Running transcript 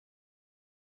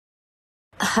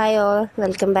Hi all,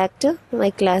 welcome back to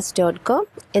myclass.com.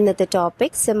 ഇന്നത്തെ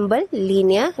topic simple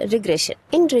linear regression.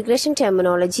 In regression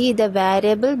terminology, the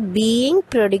variable being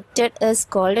predicted is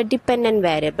called a dependent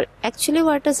variable. Actually,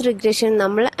 what is regression?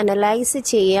 നമ്മൾ analyze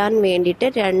ചെയ്യാൻ വേണ്ടിയിട്ട്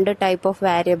രണ്ട് type of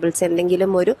variables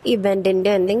എന്തെങ്കിലും ഒരു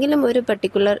ഇവന്റിന്റെ എന്തെങ്കിലും ഒരു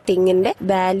particular thingന്റെ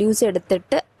values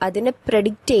എടുത്തിട്ട് അതിനെ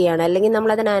predict ചെയ്യാണ് അല്ലെങ്കിൽ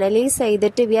നമ്മൾ അതിനെ analyze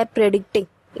ചെയ്തിട്ട് we are predicting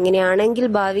ഇങ്ങനെയാണെങ്കിൽ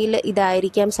ഭാവിയിൽ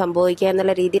ഇതായിരിക്കാം സംഭവിക്കുക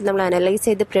എന്നുള്ള രീതിയിൽ നമ്മൾ അനലൈസ്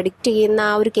ചെയ്ത് പ്രെഡിക്റ്റ് ചെയ്യുന്ന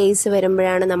ആ ഒരു കേസ്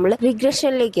വരുമ്പോഴാണ് നമ്മൾ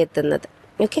റിഗ്രഷനിലേക്ക് എത്തുന്നത്.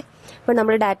 ഓക്കെ, അപ്പോൾ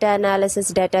നമ്മൾ data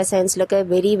analysis data സയൻസിലൊക്കെ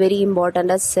very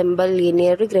important simple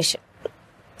linear regression.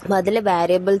 അപ്പോൾ അതിൽ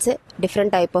variables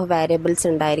different type of variables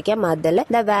ഉണ്ടായിരിക്കാം. അതിൽ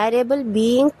the variable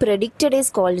being predicted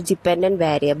is called dependent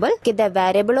variable. The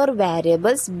variable or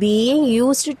variables being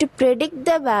used to predict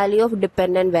the value of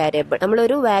dependent variable.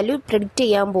 നമ്മളൊരു value predict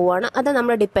ചെയ്യാൻ പോവാണ്, അത്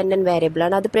നമ്മുടെ dependent variable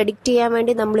ആണ്. അത് പ്രെഡിക്റ്റ് ചെയ്യാൻ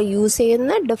വേണ്ടി നമ്മൾ യൂസ്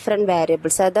ചെയ്യുന്ന ഡിഫറെന്റ്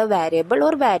വാരിയബിൾസ്, അത് വാരിയബിൾ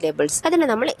ഓർ വാരിയബിൾസ്, അതിനെ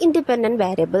നമ്മൾ ഇൻഡിപെൻഡന്റ്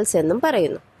വാരിയബിൾസ് എന്നും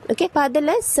പറയുന്നു. Okay, അപ്പോൾ അതിൽ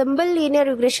സിമ്പിൾ ലീനിയർ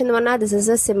റിഗ്രഷൻ എന്ന് പറഞ്ഞാൽ this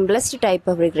is A simplest type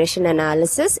of regression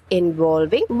analysis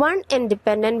involving one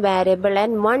independent variable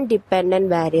and one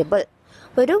dependent variable.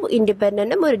 ഒരു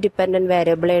ഇൻഡിപെൻഡന്റും ഒരു ഡിപെൻഡന്റ്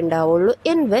വാരിയബിളേ ഉണ്ടാവുള്ളൂ.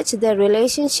 In which the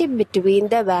relationship between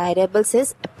the variables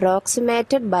is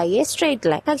approximated by A straight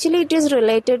line. Actually it is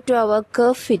related to our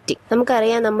curve fitting.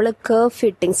 നമുക്കറിയാം, നമ്മൾ curve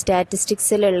fitting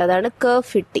സ്റ്റാറ്റിസ്റ്റിക്സിൽ ഉള്ളതാണ് curve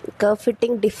fitting. Curve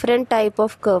fitting different type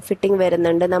of curve fitting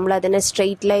വരുന്നുണ്ട്. നമ്മൾ അതിനെ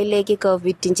straight ലൈനിലേക്ക് curve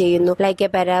fitting ചെയ്യുന്നു, like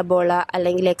A parabola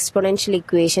അല്ലെങ്കിൽ exponential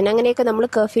equation, അങ്ങനെയൊക്കെ നമ്മൾ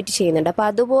കർവ് ഫിറ്റ് ചെയ്യുന്നുണ്ട്. അപ്പൊ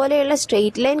അതുപോലെയുള്ള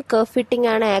സ്ട്രേറ്റ് ലൈൻ കർവ് ഫിറ്റിംഗ്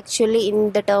ആണ് actually in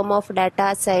the term of data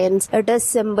science it is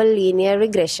simple linear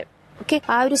regression. Okay,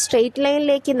 ആ ഒരു സ്ട്രേറ്റ്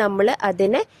ലൈനിലേക്ക് നമ്മൾ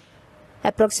അതിനെ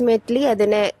അപ്രോക്സിമേറ്റ്ലി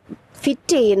അതിനെ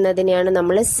ഫിറ്റ് ചെയ്യുന്നതിനെയാണ്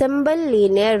നമ്മൾ സിമ്പിൾ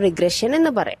ലീനിയർ റിഗ്രഷൻ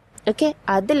എന്ന് പറയും. ഓക്കെ,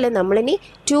 അതിൽ നമ്മളിനി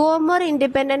two or more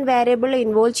independent variable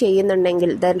involve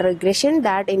ചെയ്യുന്നുണ്ടെങ്കിൽ then regression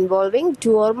that involving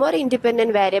two or more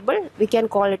independent variable we can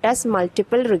call it as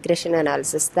multiple regression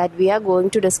analysis that we are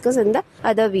going to discuss in the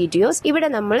other videos. ഇവിടെ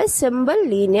നമ്മൾ simple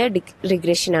linear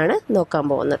regression ആണ് നോക്കാൻ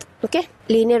പോകുന്നത്. Okay,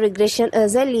 linear regression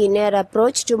is a linear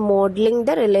approach to modeling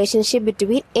the relationship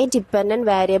between a dependent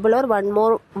variable or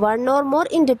one or more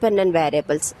independent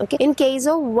variables. Okay, in case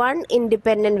of one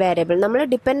independent variable, നമ്മൾ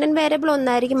dependent variable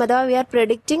ഒന്നായിരിക്കും, അഥവാ we are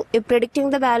predicting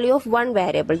the value of one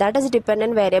variable, that is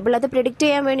dependent variable. അത് predict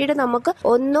ചെയ്യാൻ വേണ്ടിയിട്ട് നമുക്ക്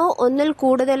ഒന്നിൽ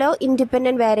കൂടുതലോ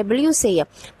independent variable use ചെയ്യാം.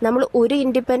 നമ്മൾ ഒരു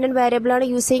independent variable ആണ്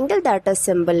use ചെയ്യുമെങ്കിൽ that is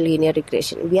simple linear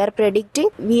regression. We are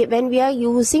predicting when we are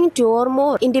using two or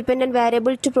more independent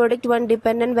variable to predict one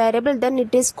dependent variable, then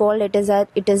it is called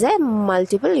it is a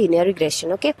multiple linear regression.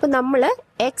 Okay, അപ്പോൾ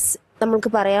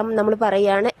നമ്മൾ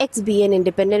പറയാണ് x be an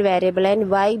independent variable and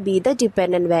y be the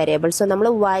dependent variable. So നമ്മൾ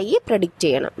y predict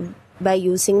ചെയ്യണം by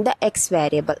using the x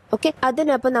variable. Okay,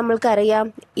 അതിനപ്പോൾ നമ്മൾക്കറിയാം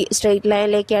straight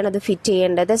ലൈനിലേക്കാണ് അത് fit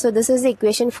ചെയ്യേണ്ടത്. So this is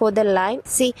equation for the line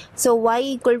C. So y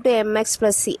equal to mx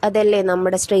plus C, അതല്ലേ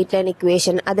നമ്മുടെ straight line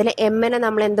equation. അതിൽ m-നെ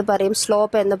നമ്മൾ എന്ത് പറയും?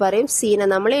 സ്ലോപ്പ് എന്ന് പറയും. c-നെ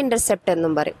നമ്മൾ ഇന്റർസെപ്റ്റ്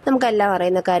എന്നും പറയും. നമുക്കെല്ലാം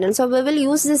അറിയുന്ന കാര്യം. So we will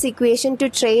use this equation two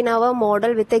train our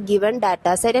model with a given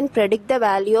data set and predict the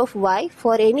value of y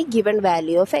for any given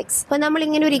value of x. അപ്പോൾ നമ്മൾ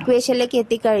ഇങ്ങനെ ഒരു ഇക്വേഷനിലേക്ക്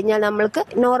എത്തിക്കഴിഞ്ഞാൽ നമ്മൾക്ക്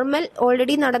നോർമൽ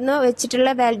ഓൾറെഡി നടന്നു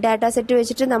വെച്ചിട്ടുള്ള ഡാറ്റാ സെറ്റ്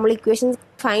വെച്ചിട്ട് നമ്മൾ ഇക്വേഷൻ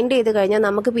ഫൈൻഡ് ചെയ്ത് കഴിഞ്ഞാൽ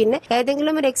നമുക്ക് പിന്നെ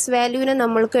ഏതെങ്കിലും ഒരു എക്സ് വാല്യൂവിനെ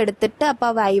നമ്മൾക്ക് എടുത്തിട്ട് അപ്പോൾ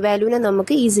ആ വൈ വാല്യൂവിനെ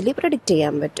നമുക്ക് ഈസിലി പ്രെഡിക്റ്റ്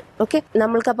ചെയ്യാൻ പറ്റും. ഓക്കെ,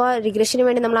 നമ്മൾക്കപ്പോൾ റിഗ്രഷന്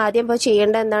വേണ്ടി നമ്മൾ ആദ്യം ഇപ്പോൾ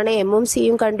ചെയ്യേണ്ട എന്താണ്? എമ്മും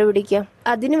സിയും കണ്ടുപിടിക്കുക.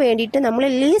 അതിന് വേണ്ടിയിട്ട് നമ്മൾ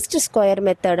ലീസ്റ്റ് സ്ക്വയർ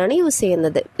മെത്തേഡാണ് യൂസ്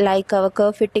ചെയ്യുന്നത്. ലൈക്ക് അവർ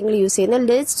കർവ് ഫിറ്റിംഗിൽ യൂസ് ചെയ്യുന്ന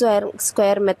ലീസ്റ്റ്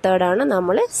സ്ക്വയർ മെത്തേഡാണ്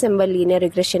നമ്മൾ സിമ്പിൾ ലീനിയർ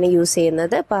റിഗ്രഷന് യൂസ്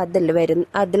ചെയ്യുന്നത്. അപ്പോൾ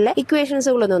അതിലെ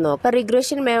ഇക്വേഷൻസുകളൊന്ന് നോക്കാം.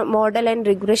 Regression model and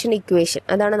regression equation,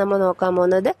 അതാണ് നമ്മൾ നോക്കാൻ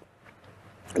പോകുന്നത്.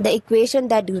 The equation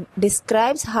that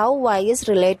describes how y is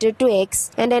related to x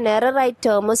and an error right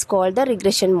term is called the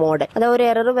regression model. അത് ഒരു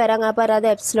എറർ വരാൻ അപ്പോൾ അത്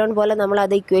എപ്സിലോൺ പോലെ നമ്മൾ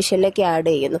അത് ഇക്വേഷനിലേക്ക് ആഡ്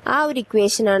ചെയ്യുന്നു. ആ ഒരു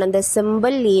ഇക്വേഷൻ ആണ് the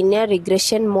simple linear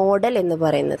regression model എന്ന്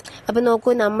പറയുന്നത്. അപ്പോൾ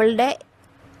നോക്കൂ, നമ്മളുടെ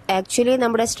ആക്ച്വലി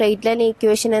നമ്മുടെ സ്ട്രേറ്റ് ലൈൻ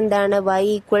ഇക്വേഷൻ എന്താണ്? y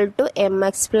equal to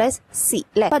mx plus C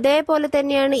അല്ലെ. അതേപോലെ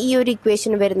തന്നെയാണ് ഈ ഒരു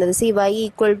ഇക്വേഷൻ വരുന്നത്. C y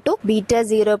equal to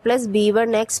β0 plus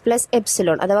b1x plus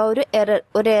epsilon. അഥവാ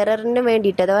ഒരു എററിന്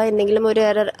വേണ്ടിയിട്ട്, അഥവാ എന്തെങ്കിലും ഒരു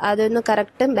എറർ അതൊന്ന്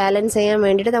കറക്റ്റ് ബാലൻസ് ചെയ്യാൻ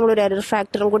വേണ്ടിയിട്ട് നമ്മൾ ഒരു എറർ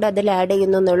ഫാക്ടറും കൂടെ അതിൽ ആഡ്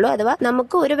ചെയ്യുന്നുള്ളൂ. അഥവാ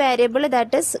നമുക്ക് ഒരു variable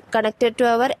that is connected to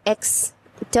our X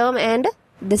term and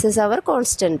this is our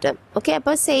constant term. Okay,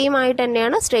 അപ്പോൾ സെയിം ആയിട്ട്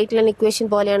തന്നെയാണ് സ്ട്രേറ്റ് ലൈൻ ഇക്വേഷൻ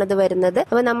പോലെയാണ് ഇത് വരുന്നത്.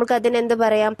 അപ്പോൾ നമുക്ക് അതിന് എന്ത്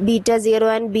പറയാം? β0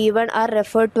 and b1 R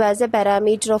referred to as A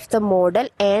parameter of the model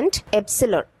and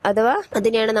epsilon അഥവാ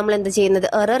അതിനെയാണ് നമ്മൾ എന്ത് ചെയ്യുന്നത്,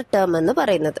 എറർ ടേം എന്ന്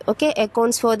പറയുന്നത്. Okay,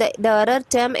 accounts for the error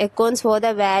term accounts for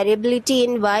the variability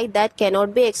in Y that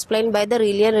cannot be explain by the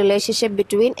linear relationship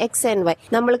between X and Y.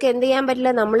 നമ്മൾക്ക് എന്ത് ചെയ്യാൻ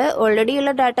പറ്റില്ല, നമ്മൾ ഓൾറെഡി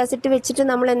ഉള്ള ഡാറ്റാ സെറ്റ് വെച്ചിട്ട്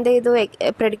നമ്മൾ എന്ത് ചെയ്തു,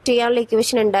 പ്രെഡിക്റ്റ് ചെയ്യാനുള്ള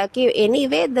ഇക്വേഷൻ ഉണ്ടാക്കി.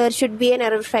 Anyway there should be N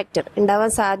error factor,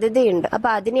 ഉണ്ടാവാൻ സാധ്യതയുണ്ട്.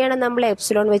 അപ്പൊ അതിനെയാണ് നമ്മൾ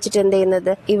എപ്സിലോൺ വെച്ചിട്ട് എന്ത്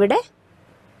ചെയ്യുന്നത്, ഇവിടെ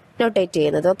നോട്ടേറ്റ്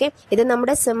ചെയ്യുന്നത്. ഓക്കെ, ഇത്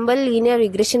നമ്മുടെ സിമ്പിൾ ലീനിയർ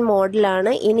റിഗ്രഷൻ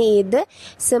മോഡലാണ്. ഇനി ഇത്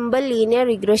സിമ്പിൾ ലീനിയർ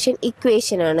റിഗ്രഷൻ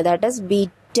ഇക്വേഷൻ ആണ്. That is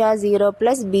β0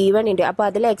 plus b1 into, അപ്പൊ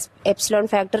അതിൽ എപ്സിലോൺ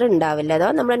ഫാക്ടർ ഉണ്ടാവില്ല.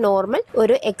 അഥവാ നമ്മുടെ നോർമൽ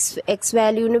ഒരു എക്സ്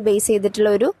വാല്യൂവിന് ബേസ്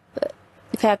ചെയ്തിട്ടുള്ള ഒരു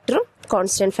ഫാക്ടറും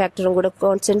കോൺസ്റ്റന്റ് ഫാക്ടറും കൂടെ,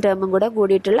 കോൺസ്റ്റന്റ് ടേമും കൂടെ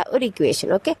കൂടിയിട്ടുള്ള ഒരു equation.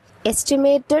 Okay,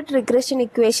 estimated regression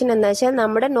equation എന്ന് വെച്ചാൽ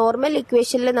നമ്മുടെ നോർമൽ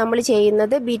ഇക്വേഷനിൽ നമ്മൾ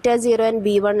ചെയ്യുന്നത് β0 ആൻഡ്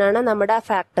b1 ആണ് നമ്മുടെ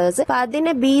ഫാക്ടേഴ്സ്. അപ്പൊ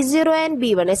അതിനെ b0 ആൻഡ്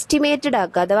b1 എസ്റ്റിമേറ്റഡ്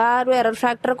ആക്കുക, അഥവാ ആ ഒരു എറർ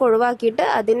ഫാക്ടർ ഒക്കെ ഒഴിവാക്കിയിട്ട്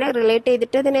അതിനെ റിലേറ്റ്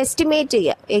ചെയ്തിട്ട് അതിനെ എസ്റ്റിമേറ്റ്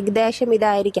ചെയ്യുക, ഏകദേശം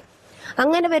ഇതായിരിക്കാം.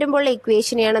 അങ്ങനെ വരുമ്പോൾ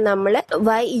ഇക്വേഷനെയാണ് നമ്മൾ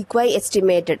y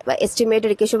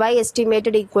estimated equation y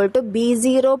estimated equal to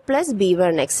b0 plus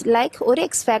b1x. Like ഒരു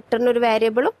എക്സ് ഫാക്ടറിന് ഒരു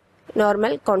വേരിയബിളും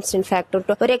നോർമൽ കോൺസ്റ്റന്റ് ഫാക്ടർ,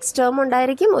 ഒരു എക്സ് ടേം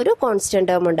ഉണ്ടായിരിക്കും, ഒരു കോൺസ്റ്റന്റ്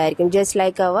ടേം ഉണ്ടായിരിക്കും, ജസ്റ്റ്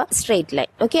ലൈക്ക് അവർ സ്ട്രേറ്റ് ലൈൻ.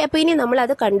 ഓക്കെ, അപ്പൊ ഇനി നമ്മൾ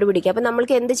അത് കണ്ടുപിടിക്കാം. അപ്പൊ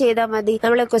നമ്മൾക്ക് എന്ത് ചെയ്താൽ മതി,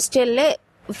 നമ്മളെ ക്വസ്റ്റ്യനിൽ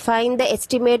find the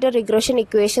estimated regression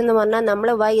equation എന്ന് പറഞ്ഞാൽ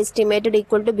നമ്മൾ y estimated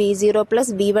equal to b0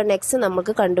 plus b1x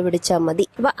നമുക്ക് കണ്ടുപിടിച്ചാൽ മതി.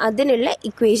 അപ്പൊ അതിനുള്ള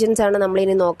ഇക്വേഷൻസ് ആണ് നമ്മൾ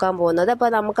ഇനി നോക്കാൻ പോകുന്നത്. അപ്പൊ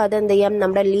നമുക്ക് അത് എന്ത് ചെയ്യാം,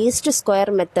 നമ്മുടെ ലീസ്റ്റ്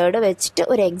സ്ക്വയർ മെത്തേഡ് വെച്ചിട്ട്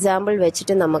ഒരു എക്സാമ്പിൾ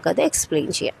വെച്ചിട്ട് നമുക്കത് എക്സ്പ്ലെയിൻ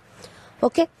ചെയ്യാം.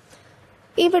 ഓക്കെ,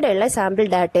 ഇവിടെയുള്ള സാമ്പിൾ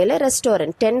ഡാറ്റയിൽ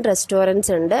 10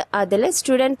 റെസ്റ്റോറൻറ്റ്സ് ഉണ്ട്. അതിൽ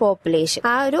സ്റ്റുഡന്റ് പോപ്പുലേഷൻ,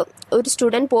 ആ ഒരു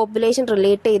സ്റ്റുഡന്റ് പോപ്പുലേഷൻ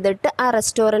റിലേറ്റ് ചെയ്തിട്ട് ആ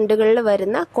റെസ്റ്റോറന്റുകളിൽ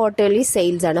വരുന്ന ക്വാർട്ടർലി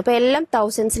സെയിൽസ് ആണ്. അപ്പൊ എല്ലാം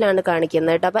തൗസൻഡ്സിലാണ്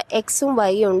കാണിക്കുന്നത് കേട്ടോ. അപ്പൊ എക്സും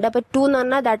വൈയും ഉണ്ട്. അപ്പൊ 2 എന്ന്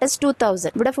പറഞ്ഞാൽ ദാറ്റ് ഇസ്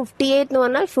 2000. ഇവിടെ 58 എന്ന്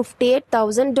പറഞ്ഞാൽ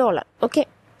 $58,000. ഓക്കെ,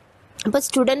 അപ്പൊ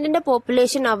സ്റ്റുഡന്റിന്റെ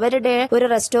പോപ്പുലേഷൻ അവരുടെ ഒരു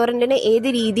റെസ്റ്റോറന്റിനെ ഏത്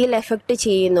രീതിയിൽ എഫക്ട്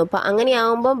ചെയ്യുന്നു. അപ്പൊ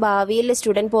അങ്ങനെയാവുമ്പോൾ ഭാവിയിൽ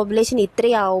സ്റ്റുഡന്റ് പോപ്പുലേഷൻ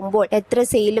ഇത്രയാവുമ്പോൾ എത്ര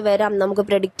സെയിൽ വരാം നമുക്ക്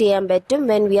പ്രെഡിക്റ്റ് ചെയ്യാൻ പറ്റും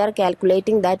when we R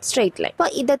calculating that straight line. അപ്പൊ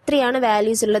ഇതെത്രയാണ്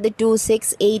വാല്യൂസ് ഉള്ളത്, 2,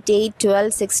 6, 8, 8, 12,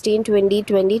 16, 20,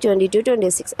 20, 22,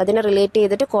 26. അതിനെ റിലേറ്റ്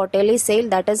ചെയ്തിട്ട് quarterly sale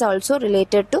that is also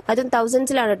related to, അതും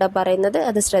തൗസൻഡ്സിലാണ് കേട്ടോ പറയുന്നത്,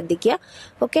 അത് ശ്രദ്ധിക്കുക.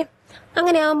 ഓക്കെ,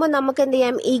 അങ്ങനെ ആകുമ്പോൾ നമുക്ക് എന്ത്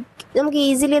ചെയ്യാം, നമുക്ക്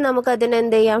ഈസിലി നമുക്ക് അതിനെ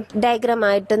എന്ത് ചെയ്യാം, ഡയഗ്രാം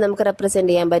ആയിട്ട് നമുക്ക് റെപ്രസെന്റ്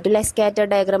ചെയ്യാൻ പറ്റും, സ്കാറ്റർ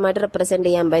ഡയഗ്രാം ആയിട്ട് റെപ്രസെന്റ്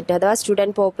ചെയ്യാൻ പറ്റും. അഥവാ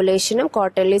സ്റ്റുഡന്റ് പോപ്പുലേഷനും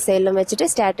ക്വാർട്ടർലി സെയിലും വെച്ചിട്ട്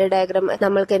സ്കാറ്റർ ഡയഗ്രാം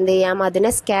നമ്മൾക്ക് എന്ത് ചെയ്യാം, അതിനെ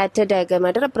സ്കാറ്റർ ഡയഗ്രാം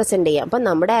ആയിട്ട് റെപ്രസെന്റ് ചെയ്യാം. അപ്പൊ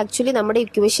നമ്മുടെ ആക്ച്വലി നമ്മുടെ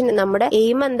ഇക്വേഷൻ, നമ്മുടെ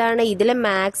എയിം എന്താണ്, ഇതിലെ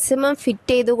മാക്സിമം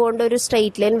ഫിറ്റ് ചെയ്തുകൊണ്ട് ഒരു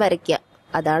സ്ട്രെയിറ്റ് ലൈൻ വരയ്ക്കുക.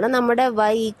 അതാണ് നമ്മുടെ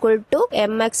y equal to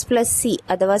mx plus c,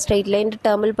 അഥവാ സ്ട്രെയിറ്റ് ലൈൻ്റെ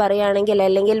ടേമിൽ പറയുകയാണെങ്കിൽ,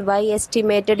 അല്ലെങ്കിൽ y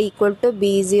estimated equal to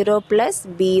b0 plus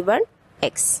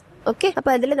b1x. Okay, അപ്പൊ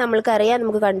അതിൽ നമ്മൾക്കറിയാം,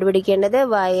 നമുക്ക് കണ്ടുപിടിക്കേണ്ടത്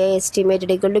y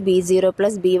estimated equal to b0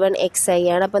 plus b1xi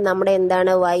ആണ്. അപ്പൊ നമ്മുടെ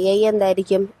എന്താണ് y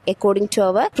എന്തായിരിക്കും, അക്കോർഡിംഗ് ടു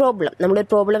അവർ പ്രോബ്ലം, നമ്മളൊരു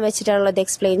പ്രോബ്ലം വെച്ചിട്ടാണല്ലോ ഇത്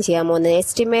എക്സ്പ്ലെയിൻ ചെയ്യാൻ പോകുന്നത്.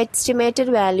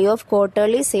 Estimated value of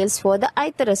quarterly sales for the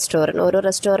ith restaurant, ഓരോ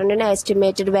റെസ്റ്റോറന്റിന്റെ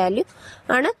എസ്റ്റിമേറ്റഡ് വാല്യൂ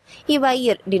ആണ് ഈ y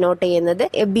ഡിനോട്ട് ചെയ്യുന്നത്.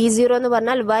 b0 എന്ന്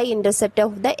പറഞ്ഞാൽ y intercept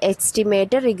of the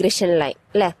estimated regression line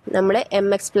അല്ലെ, നമ്മള്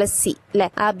mx പ്ലസ് c അല്ലെ,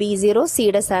 ആ b0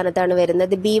 സിയുടെ സ്ഥാനത്താണ്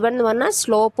വരുന്നത്. b1 എന്ന് പറഞ്ഞാൽ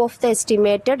slope of the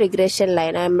estimated regression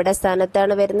line, എമ്മയുടെ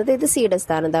സ്ഥാനത്താണ് വരുന്നത്, ഇത് സിയുടെ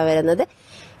സ്ഥാനത്താണ് വരുന്നത്.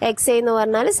 xi എന്ന്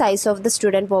പറഞ്ഞാൽ size of the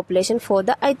student population for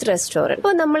the ith restaurant.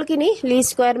 അപ്പോൾ നമ്മൾക്കിനി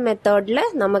ലീസ്റ്റ് സ്ക്വയർ മെത്തേഡിൽ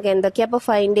നമുക്ക് എന്തൊക്കെയാ അപ്പൊ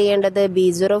ഫൈൻഡ് ചെയ്യേണ്ടത്,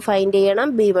 b0 ഫൈൻഡ് ചെയ്യണം,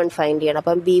 b1 ഫൈൻഡ് ചെയ്യണം.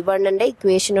 അപ്പം b1ന്റെ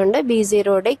ഇക്വേഷൻ ഉണ്ട്,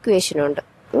 b0യുടെ ഇക്വേഷൻ ഉണ്ട്.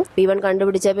 b1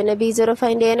 കണ്ടുപിടിച്ച പിന്നെ b0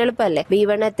 ഫൈൻഡ് ചെയ്യാൻ എളുപ്പമല്ലേ.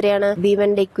 b1 എത്രയാണ്,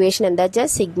 b1ന്റെ ഇക്വേഷൻ എന്താ വെച്ചാൽ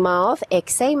sigma of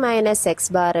xi minus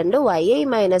X bar into yi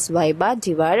minus y bar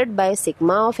divided by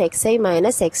sigma of xi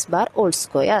minus X bar whole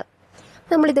square.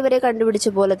 നമ്മൾ ഇതുവരെ കണ്ടുപിടിച്ച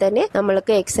പോലെ തന്നെ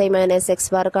നമ്മൾക്ക് xi മൈനസ് എക്സ്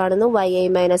ബാർ കാണുന്നു, yi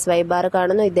മൈനസ് y ബാർ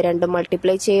കാണുന്നു, ഇത് രണ്ടും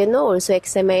മൾട്ടിപ്ലൈ ചെയ്യുന്നു, ഓൾസോ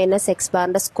xi മൈനസ് എക്സ്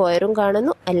ബാറിന്റെ സ്ക്വയറും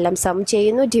കാണുന്നു, എല്ലാം സം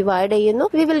ചെയ്യുന്നു, ഡിവൈഡ് ചെയ്യുന്നു,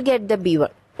 we will get the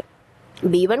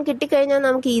b1 കിട്ടിക്കഴിഞ്ഞാൽ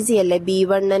നമുക്ക് ഈസി അല്ലേ.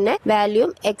 b1 തന്നെ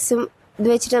വാല്യൂം എക്സും ഇത്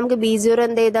വെച്ചിട്ട് നമുക്ക് b0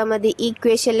 എന്ത് ചെയ്താൽ മതി,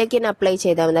 ഇക്വേഷനിലേക്ക് അപ്ലൈ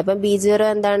ചെയ്താൽ മതി. അപ്പം b0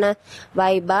 എന്താണ്,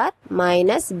 y bar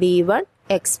minus b1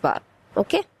 x bar.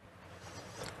 Okay,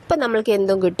 അപ്പൊ നമ്മൾക്ക്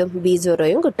എന്തും കിട്ടും,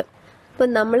 b0യും കിട്ടും. അപ്പൊ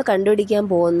നമ്മൾ കണ്ടുപിടിക്കാൻ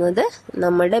പോകുന്നത്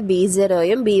നമ്മുടെ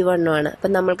b0യും b1ഉം ആണ്. അപ്പൊ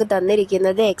നമ്മൾക്ക്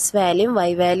തന്നിരിക്കുന്നത് x വാല്യൂം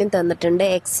y വാല്യൂം തന്നിട്ടുണ്ട്.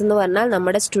 x എന്ന് പറഞ്ഞാൽ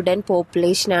നമ്മുടെ സ്റ്റുഡന്റ്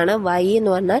പോപ്പുലേഷൻ ആണ്, y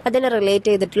എന്ന് പറഞ്ഞാൽ അതിനെ റിലേറ്റ്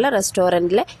ചെയ്തിട്ടുള്ള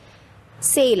റെസ്റ്റോറന്റിലെ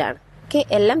സെയിലാണ്. ഓക്കെ,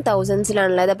 എല്ലാം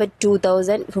തൗസൻഡ്സിലാണുള്ളത്. അപ്പൊ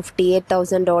 $2,000,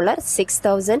 $58,000,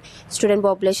 $6,000 സ്റ്റുഡന്റ്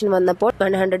പോപ്പുലേഷൻ വന്നപ്പോൾ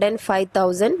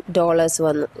 $105,000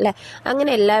 വന്നു അല്ലെ.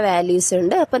 അങ്ങനെ എല്ലാ വാല്യൂസും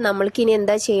ഉണ്ട്. അപ്പൊ നമ്മൾക്ക് ഇനി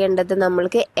എന്താ ചെയ്യേണ്ടത്,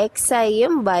 നമ്മൾക്ക്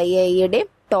xiയും yiയുടെയും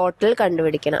ടോട്ടൽ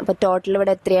കണ്ടുപിടിക്കണം. അപ്പൊ ടോട്ടൽ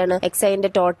ഇവിടെ എത്രയാണ്, xiന്റെ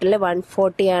ടോട്ടൽ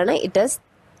 140 ആണ്, ഇറ്റ് ഈസ്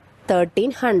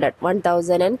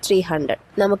 1300.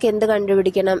 നമുക്ക് എന്ത്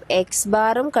കണ്ടുപിടിക്കണം, എക്സ്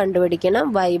ബാറും കണ്ടുപിടിക്കണം,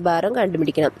 y ബാറും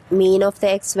കണ്ടുപിടിക്കണം. Mean of the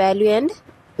X value and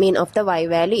mean of the y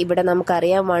value. ഇവിടെ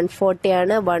നമുക്കറിയാം 140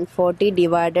 ആണ്. 140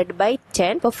 divided by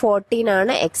 10. അപ്പോൾ 14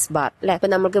 ആണ് x bar അല്ലേ.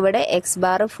 അപ്പോൾ നമുക്ക് ഇവിടെ x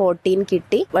bar 14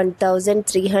 കിട്ടി.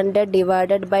 1300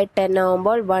 divided by 10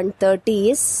 ആവുമ്പോൾ 130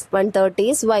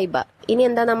 is y bar. ഇനി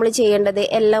എന്താ നമ്മൾ ചെയ്യേണ്ടത്?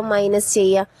 എല്ലാം മൈനസ്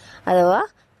ചെയ്യുക. അഥവാ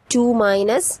 2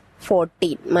 minus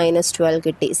 14 minus 12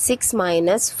 കിട്ടി. 6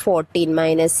 minus 14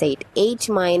 minus 8. 8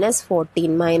 minus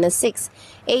 14 minus 6.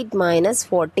 8 minus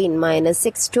 14 minus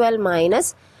 6. 12 minus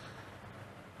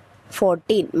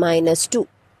 14 minus 2.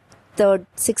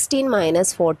 16 minus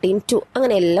 14 2.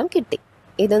 അങ്ങനെ എല്ലാം കിട്ടി.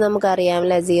 ഇത്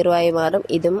നമുക്കറിയാമല്ലോ 0 ആയി മാറും.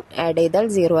 ഇതും ആഡ് ചെയ്താൽ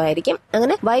 0 ആയിരിക്കും.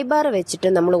 അങ്ങനെ y ബാർ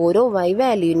വെച്ചിട്ട് നമ്മൾ ഓരോ y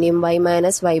വാല്യൂവിനെയും y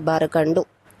minus y bar കണ്ടു.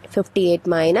 58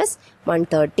 minus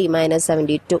 130 minus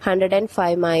 72.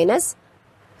 105 minus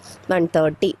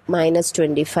 130 minus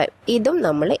 25. ഇതും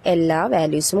നമ്മൾ എല്ലാ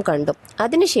വാല്യൂസും കണ്ടു.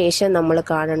 അതിനുശേഷം നമ്മൾ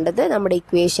കാണേണ്ടത് നമ്മുടെ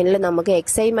ഇക്വേഷനിൽ നമുക്ക്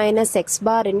xi minus X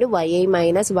bar into yi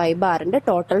minus y ബാറിന്റെ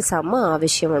ടോട്ടൽ സമ്മ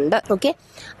ആവശ്യമുണ്ട്. ഓക്കെ,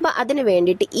 അപ്പോൾ അതിന്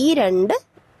വേണ്ടിയിട്ട് ഈ രണ്ട്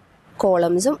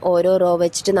കോളംസും ഓരോ റോ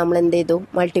വെച്ചിട്ട് നമ്മൾ എന്ത് ചെയ്തു?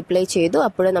 മൾട്ടിപ്ലൈ ചെയ്തു.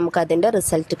 അപ്പോഴും നമുക്ക് അതിന്റെ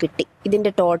റിസൾട്ട് കിട്ടി.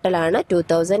 ഇതിന്റെ ടോട്ടൽ ആണ്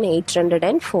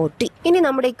 2840. ഇനി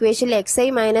നമ്മുടെ ഇക്വേഷനിൽ xi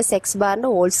മൈനസ് എക്സ് ബാറിന്റെ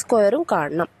ഹോൾ സ്ക്വയറും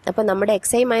കാണണം. അപ്പൊ നമ്മുടെ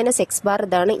xi മൈനസ് എക്സ് ബാർ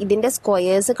ഇതാണ്. ഇതിന്റെ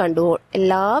സ്ക്വയേഴ്സ് കണ്ടു.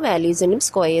 എല്ലാ വാല്യൂസിന്റെയും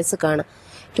സ്ക്വയേഴ്സ് കാണാം.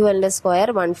 12ന്റെ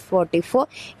സ്ക്വയർ 144,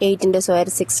 8ന്റെ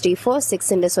സ്ക്വയർ 64,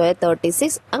 6ന്റെ സ്ക്വയർ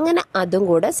 36. അങ്ങനെ അതും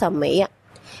കൂടെ സമ്മ ചെയ്യാം.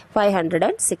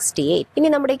 568. ഇനി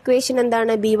നമ്മുടെ ഇക്വേഷൻ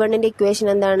എന്താണ്? b1ന്റെ ഇക്വേഷൻ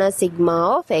എന്താണ്? Sigma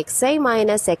of xi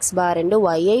minus X bar into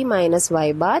yi minus y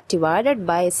bar divided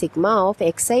by sigma of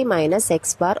xi minus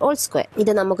X bar whole square.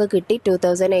 ഇത് നമുക്ക് കിട്ടി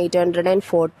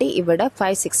 2840. ഇവിടെ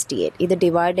 568. ഇത്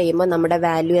ഡിവൈഡ് ചെയ്യുമ്പോൾ നമ്മുടെ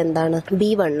വാല്യൂ എന്താണ്?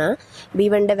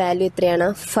 b1ന്റെ വാല്യൂ എത്രയാണ്?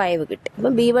 5 കിട്ടി.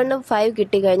 അപ്പം b1 5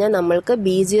 കിട്ടിക്കഴിഞ്ഞാൽ നമ്മൾക്ക്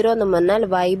b0 എന്ന് പറഞ്ഞാൽ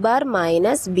y bar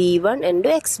minus b1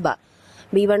 into X bar.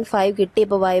 b1 5 കിട്ടി.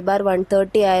 ഇപ്പോൾ y ബാർ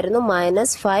 130 ആയിരുന്നു.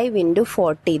 Minus 5 into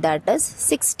 40 that is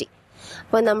 60.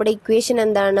 അപ്പോൾ നമ്മുടെ ഇക്വേഷൻ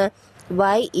എന്താണ്?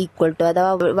 y ഈക്വൽ ടു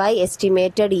അഥവാ y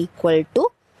estimated equal to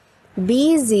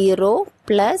b0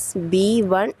 plus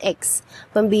b1x.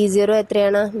 അപ്പം b0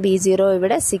 എത്രയാണ്? b0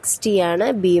 ഇവിടെ 60 ആണ്.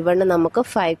 b1 നമുക്ക്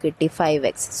 5 കിട്ടി,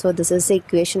 5x. So this is the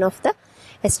equation of the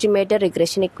estimated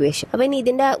regression equation. അപ്പം ഇനി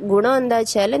ഇതിന്റെ ഗുണം എന്താ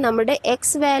വെച്ചാൽ നമ്മുടെ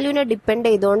എക്സ് വാല്യൂവിനെ ഡിപ്പെൻഡ്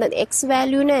ചെയ്തുകൊണ്ട് എക്സ്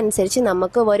വാല്യൂവിനെ അനുസരിച്ച്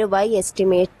നമുക്ക് ഒരു y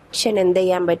എസ്റ്റിമേഷൻ എന്ത്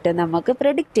ചെയ്യാൻ പറ്റും? നമുക്ക്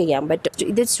പ്രെഡിക്റ്റ് ചെയ്യാൻ പറ്റും.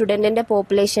 ഇത് സ്റ്റുഡന്റിന്റെ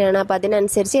പോപ്പുലേഷൻ ആണ്. അപ്പം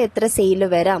അതിനനുസരിച്ച് എത്ര സെയിൽ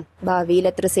വരാം, ഭാവിയിൽ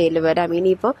എത്ര സെയിൽ വരാം.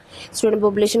 ഇനിയിപ്പോൾ സ്റ്റുഡന്റ്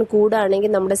പോപ്പുലേഷൻ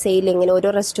കൂടുകയാണെങ്കിൽ നമ്മുടെ സെയിൽ എങ്ങനെ,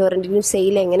 ഓരോ റെസ്റ്റോറൻറ്റിനും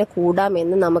സെയിൽ എങ്ങനെ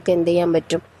കൂടാമെന്ന് നമുക്ക് എന്ത് ചെയ്യാൻ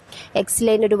പറ്റും?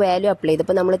 എക്സിലൈൻ ഒരു വാല്യൂ അപ്ലൈ ചെയ്ത്,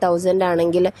 ഇപ്പോൾ നമ്മൾ 1000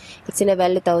 ആണെങ്കിൽ എക്സിൻ്റെ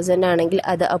വാല്യൂ 1000 ആണെങ്കിൽ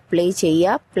അത് അപ്ലൈ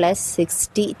ചെയ്യുക. പ്ലസ്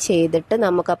 60 ചെയ്തിട്ട്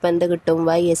നമുക്കപ്പോൾ എന്ത് കിട്ടും?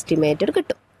 y എസ്റ്റിമേറ്റഡ്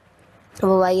കിട്ടും.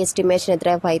 അപ്പോൾ y എസ്റ്റിമേഷൻ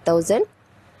എത്രയാണ്?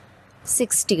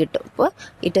 5060 കിട്ടും. അപ്പോൾ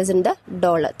it is in the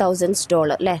dollar,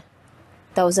 $1000 അല്ലേ,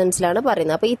 തൗസൻഡ്സിലാണ്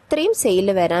പറയുന്നത്. അപ്പോൾ ഇത്രയും സെയിൽ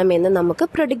വരാമെന്ന് നമുക്ക്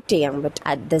പ്രെഡിക്റ്റ് ചെയ്യാൻ പറ്റും.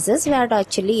 This is what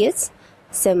actually is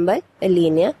simple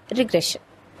linear regression.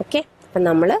 Okay, അപ്പം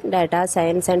നമ്മൾ ഡാറ്റ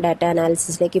സയൻസ് ആൻഡ് ഡാറ്റ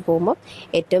അനാലിസിസിലേക്ക് പോകുമ്പോൾ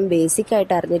ഏറ്റവും ബേസിക്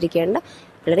ആയിട്ട് അറിഞ്ഞിരിക്കേണ്ട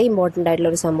വളരെ ഇമ്പോർട്ടൻ്റ്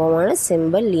ആയിട്ടുള്ള ഒരു സംഭവമാണ്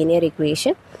simple linear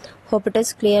equation. Hope it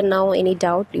is clear now. Any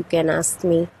doubt you can ask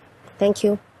me. Thank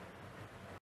you.